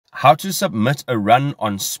How to submit a run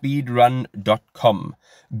on speedrun.com.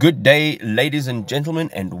 Good day, ladies and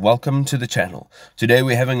gentlemen, and welcome to the channel. Today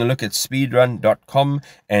we're having a look at speedrun.com,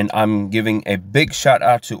 and I'm giving a big shout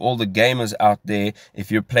out to all the gamers out there.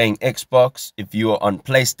 If you're playing Xbox, if you are on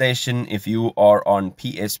PlayStation, if you are on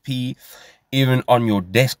PSP, even on your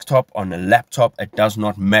desktop, on a laptop, it does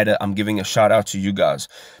not matter. I'm giving a shout out to you guys,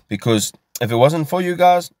 because if it wasn't for you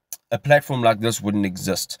guys, a platform like this wouldn't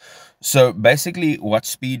exist. So basically what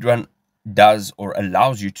Speedrun does or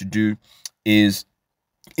allows you to do is,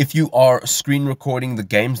 if you are screen recording the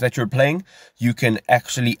games that you're playing, you can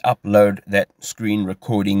actually upload that screen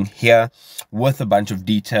recording here with a bunch of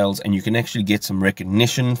details, and you can actually get some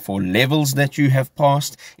recognition for levels that you have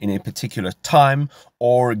passed in a particular time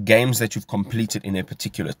or games that you've completed in a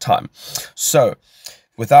particular time. So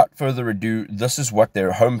without further ado, this is what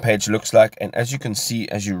their homepage looks like. And as you can see,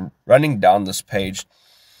 as you're running down this page,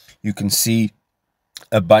 you can see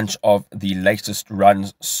a bunch of the latest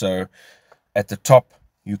runs. So at the top,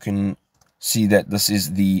 you can see that this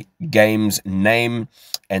is the game's name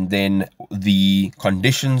and then the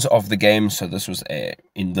conditions of the game. So this was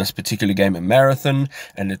in this particular game, a marathon,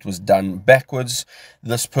 and it was done backwards.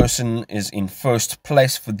 This person is in first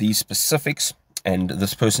place for these specifics, and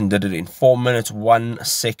this person did it in 4 minutes, 1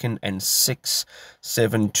 second, and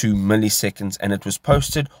 672 milliseconds, and it was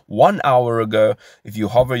posted 1 hour ago. If you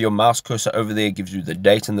hover your mouse cursor over there, it gives you the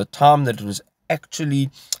date and the time that it was actually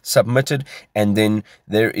submitted, and then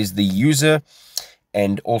there is the user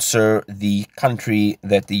and also the country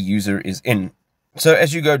that the user is in. So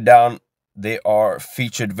as you go down, there are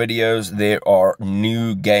featured videos, there are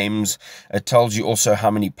new games. It tells you also how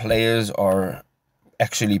many players are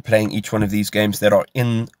actually playing each one of these games that are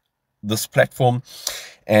in this platform.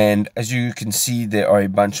 And as you can see, there are a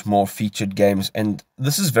bunch more featured games, and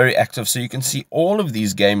this is very active. So you can see all of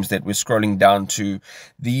these games that we're scrolling down to,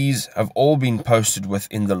 these have all been posted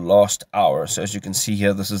within the last hour. So as you can see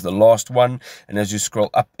here, this is the last one, and as you scroll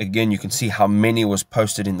up again, you can see how many was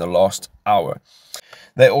posted in the last hour.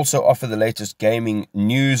 They also offer the latest gaming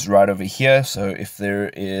news right over here. So if there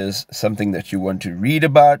is something that you want to read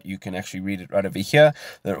about, you can actually read it right over here.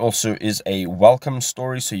 There also is a welcome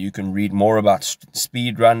story, so you can read more about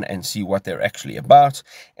Speedrun and see what they're actually about.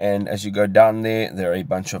 And as you go down there, there are a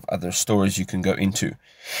bunch of other stories you can go into.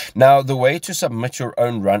 Now, the way to submit your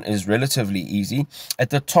own run is relatively easy. At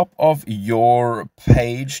the top of your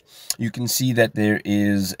page, you can see that there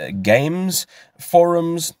is games,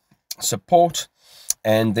 forums, support,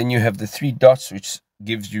 and then you have the 3 dots, which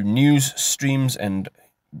gives you news, streams, and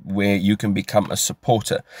where you can become a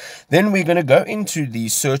supporter. Then we're going to go into the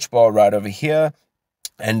search bar right over here.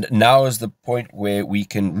 And now is the point where we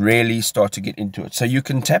can really start to get into it. So you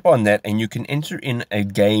can tap on that and you can enter in a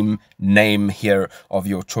game name here of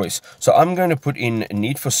your choice. So I'm going to put in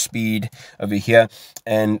Need for Speed over here.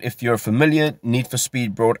 And if you're familiar, Need for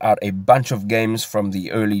Speed brought out a bunch of games from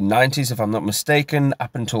the early 90s, if I'm not mistaken,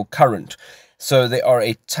 up until current. So there are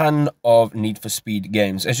a ton of Need for Speed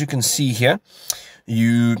games. As you can see here,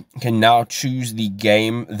 you can now choose the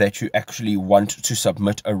game that you actually want to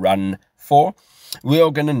submit a run for. We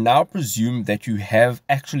are going to now presume that you have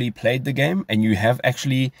actually played the game and you have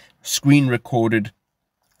actually screen recorded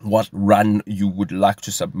what run you would like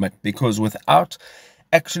to submit, because without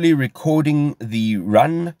actually recording the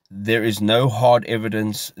run, there is no hard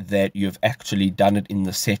evidence that you've actually done it in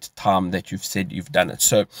the set time that you've said you've done it.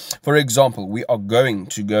 So for example, we are going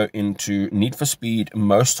to go into Need for Speed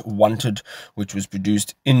Most Wanted, which was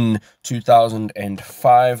produced in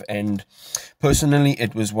 2005, and personally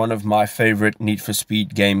it was one of my favorite Need for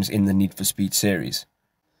Speed games in the Need for Speed series.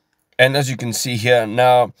 And as you can see here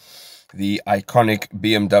now, the iconic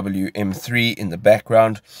BMW M3 in the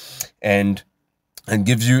background, and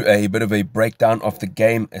gives you a bit of a breakdown of the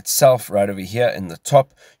game itself right over here in the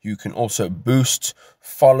top. You can also boost,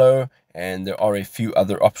 follow, and there are a few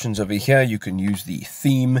other options over here. You can use the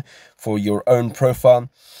theme for your own profile.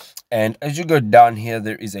 And as you go down here,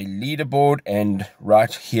 there is a leaderboard, and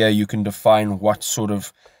right here you can define what sort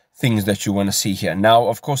of things that you want to see here. Now,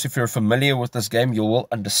 of course, if you're familiar with this game, you will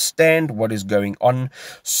understand what is going on.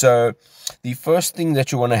 So the first thing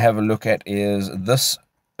that you want to have a look at is this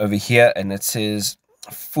over here, and it says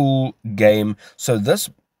full game. So this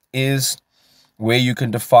is where you can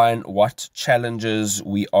define what challenges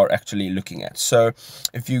we are actually looking at. So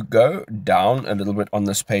if you go down a little bit on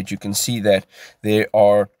this page, you can see that there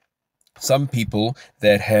are some people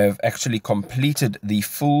that have actually completed the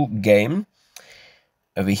full game.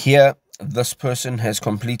 Over here, this person has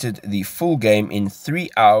completed the full game in 3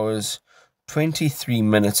 hours, 23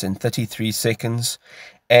 minutes and 33 seconds.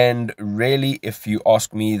 And really, if you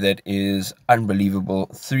ask me, that is unbelievable.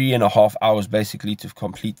 3.5 hours basically to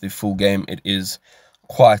complete the full game. It is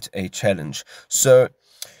quite a challenge. So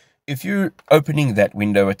if you're opening that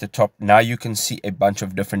window at the top, now you can see a bunch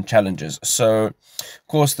of different challenges. So, of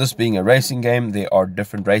course, this being a racing game, there are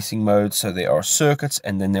different racing modes. So there are circuits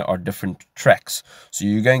and then there are different tracks. So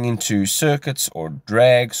you're going into circuits or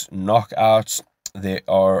drags, knockouts. There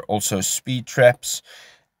are also speed traps,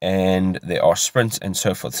 and there are sprints and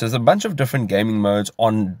so forth. So there's a bunch of different gaming modes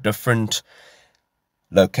on different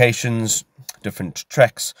locations, different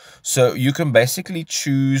tracks. So you can basically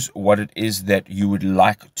choose what it is that you would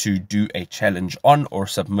like to do a challenge on or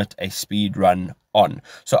submit a speed run on.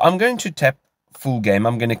 So I'm going to tap full game.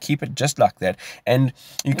 I'm going to keep it just like that. And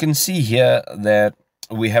you can see here that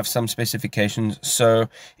we have some specifications. So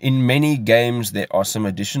in many games, there are some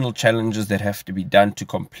additional challenges that have to be done to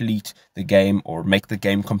complete the game or make the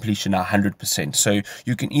game completion 100%. So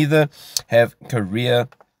you can either have career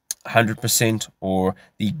 100% or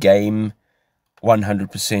the game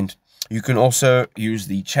 100%. You can also use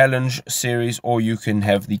the challenge series, or you can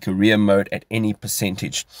have the career mode at any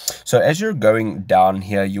percentage. So as you're going down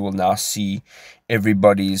here, you will now see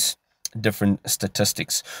everybody's different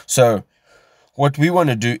statistics. So what we want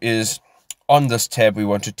to do is, on this tab, we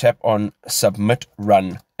want to tap on submit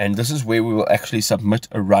run, and this is where we will actually submit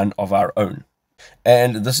a run of our own.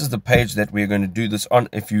 And this is the page that we're going to do this on.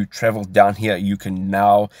 If you travel down here, you can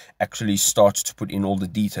now actually start to put in all the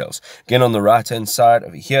details. Again, on the right hand side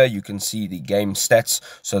over here, you can see the game stats.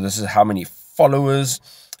 So this is how many followers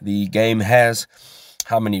the game has,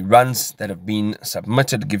 how many runs that have been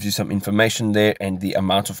submitted. It gives you some information there, and the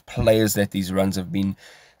amount of players that these runs have been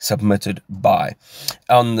submitted by.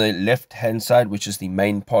 On the left hand side, which is the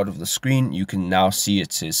main part of the screen, you can now see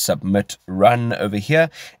it says submit run over here,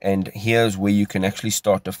 and here's where you can actually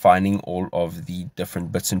start defining all of the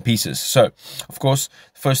different bits and pieces. So of course,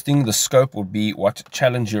 first thing, the scope will be what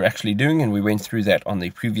challenge you're actually doing, and we went through that on the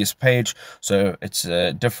previous page. So it's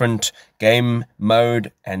a different game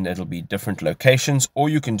mode and it'll be different locations, or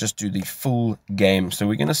you can just do the full game. So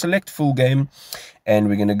we're going to select full game, and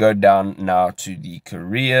we're going to go down now to the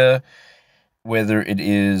career, whether it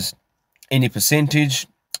is any percentage,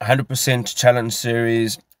 100%, challenge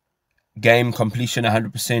series, game completion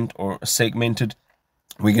 100%, or segmented.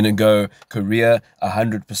 We're going to go career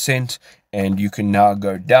 100%, and you can now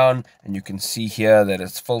go down and you can see here that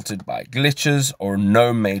it's filtered by glitches or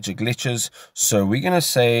no major glitches. So we're going to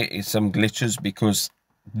say it's some glitches because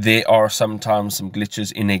there are sometimes some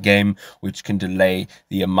glitches in a game which can delay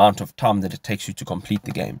the amount of time that it takes you to complete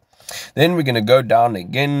the game. Then we're going to go down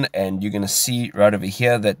again, and you're going to see right over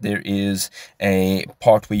here that there is a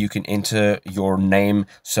part where you can enter your name.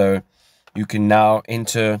 So you can now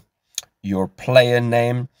enter your player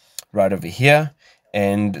name right over here,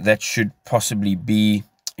 and that should possibly be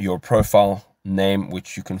your profile name,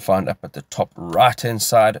 which you can find up at the top right hand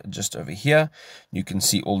side just over here. You can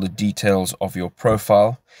see all the details of your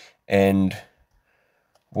profile, and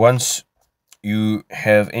once you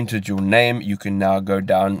have entered your name, you can now go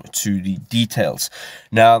down to the details.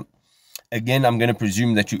 Now again, I'm going to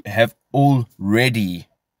presume that you have already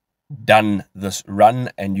done this run,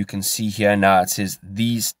 and you can see here now it says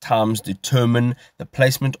these times determine the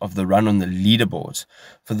placement of the run on the leaderboards.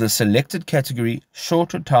 For the selected category,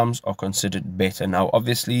 shorter times are considered better. Now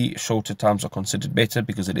obviously shorter times are considered better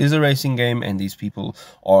because it is a racing game and these people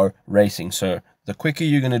are racing, so the quicker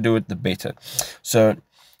you're going to do it, the better. So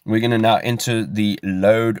we're going to now enter the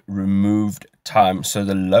load removed time. So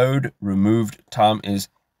the load removed time is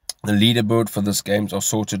the leaderboard for this games are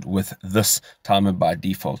sorted with this timer by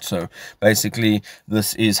default. So basically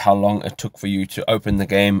this is how long it took for you to open the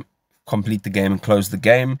game, complete the game, and close the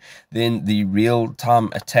game. Then the real-time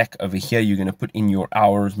attack over here, you're going to put in your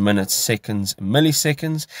hours, minutes, seconds,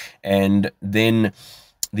 milliseconds, and then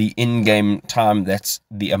the in-game time, that's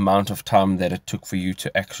the amount of time that it took for you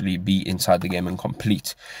to actually be inside the game and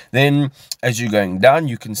complete. Then as you're going down,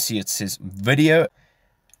 you can see it says video.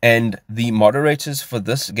 And the moderators for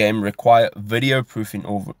this game require video proof in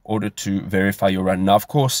order to verify your run. Now, of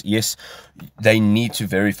course, yes, they need to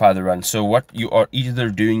verify the run. So what you are either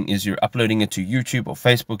doing is you're uploading it to YouTube or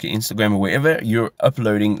Facebook or Instagram or wherever you're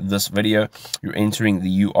uploading this video, you're entering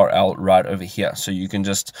the URL right over here. So you can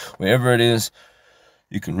just, wherever it is,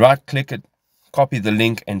 you can right click it, copy the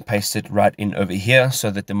link and paste it right in over here so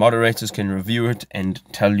that the moderators can review it and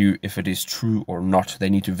tell you if it is true or not. They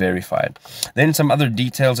need to verify it. Then some other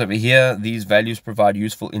details over here. These values provide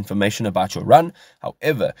useful information about your run.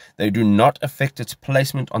 However, they do not affect its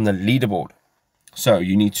placement on the leaderboard. So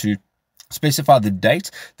you need to specify the date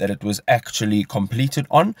that it was actually completed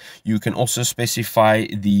on. You can also specify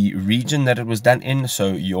the region that it was done in,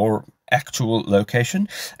 so your actual location,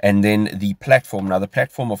 and then the platform. Now the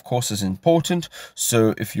platform of course is important,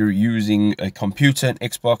 so if you're using a computer, an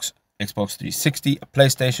Xbox 360, a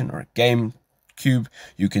PlayStation, or a GameCube,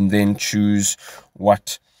 you can then choose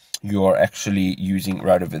what you're actually using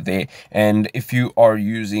right over there. And if you are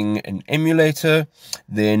using an emulator,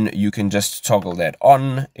 then you can just toggle that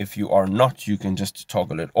on. If you are not, you can just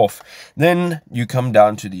toggle it off. Then you come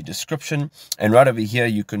down to the description, and right over here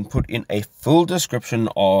you can put in a full description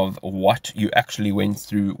of what you actually went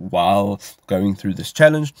through while going through this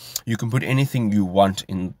challenge. You can put anything you want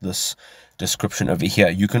in this description over here.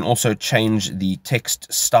 You can also change the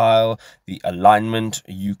text style, the alignment.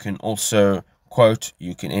 You can also quote,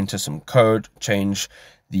 you can enter some code, change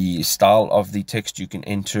the style of the text. You can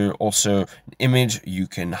enter also an image, you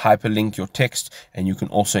can hyperlink your text, and you can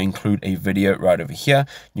also include a video right over here.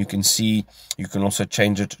 You can see, you can also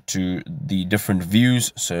change it to the different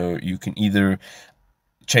views, so you can either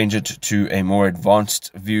change it to a more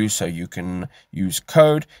advanced view, so you can use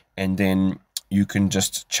code, and then you can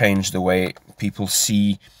just change the way people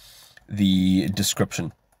see the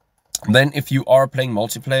description. Then if you are playing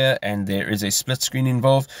multiplayer and there is a split screen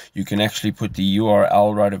involved, you can actually put the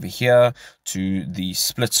URL right over here to the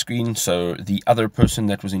split screen, so the other person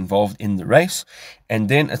that was involved in the race. And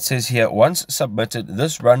then it says here, once submitted,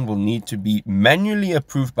 this run will need to be manually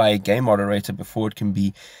approved by a game moderator before it can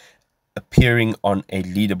be appearing on a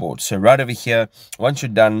leaderboard. So right over here, once you're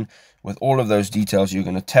done with all of those details, you're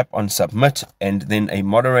going to tap on submit, and then a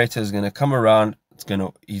moderator is going to come around.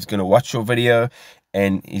 He's going to watch your video,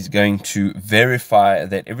 and he's going to verify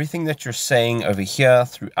that everything that you're saying over here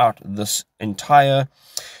throughout this entire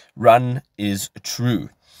run is true.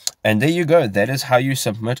 And there you go. That is how you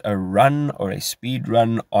submit a run or a speed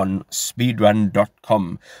run on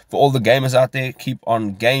speedrun.com. For all the gamers out there, keep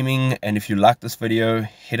on gaming. And if you like this video,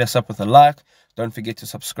 hit us up with a like. Don't forget to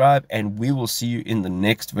subscribe, and we will see you in the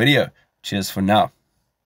next video. Cheers for now.